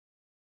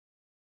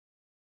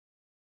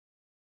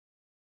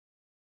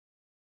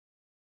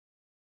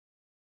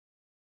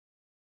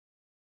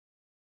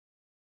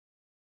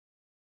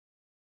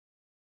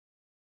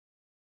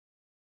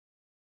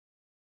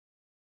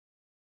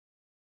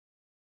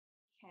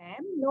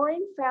Kam,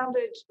 Noreen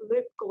founded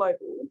LUP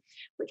Global,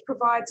 which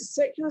provides a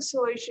circular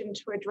solution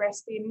to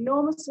address the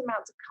enormous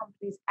amounts of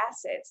companies'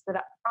 assets that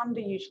are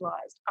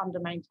underutilised,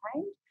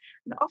 undermaintained,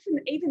 and often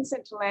even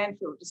sent to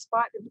landfill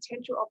despite the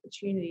potential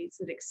opportunities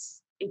that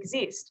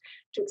exist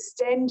to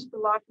extend the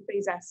life of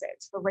these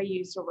assets for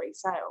reuse or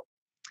resale.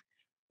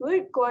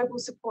 LUP Global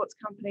supports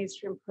companies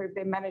to improve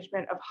their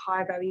management of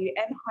high-value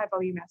and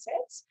high-volume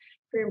assets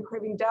through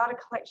improving data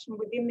collection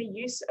within the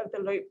use of the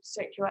LUP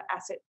Circular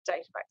Asset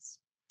Database.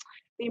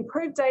 The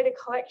improved data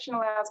collection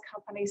allows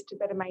companies to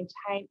better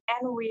maintain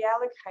and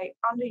reallocate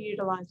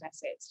underutilised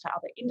assets to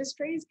other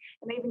industries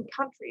and even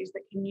countries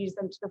that can use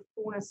them to the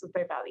fullness of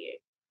their value.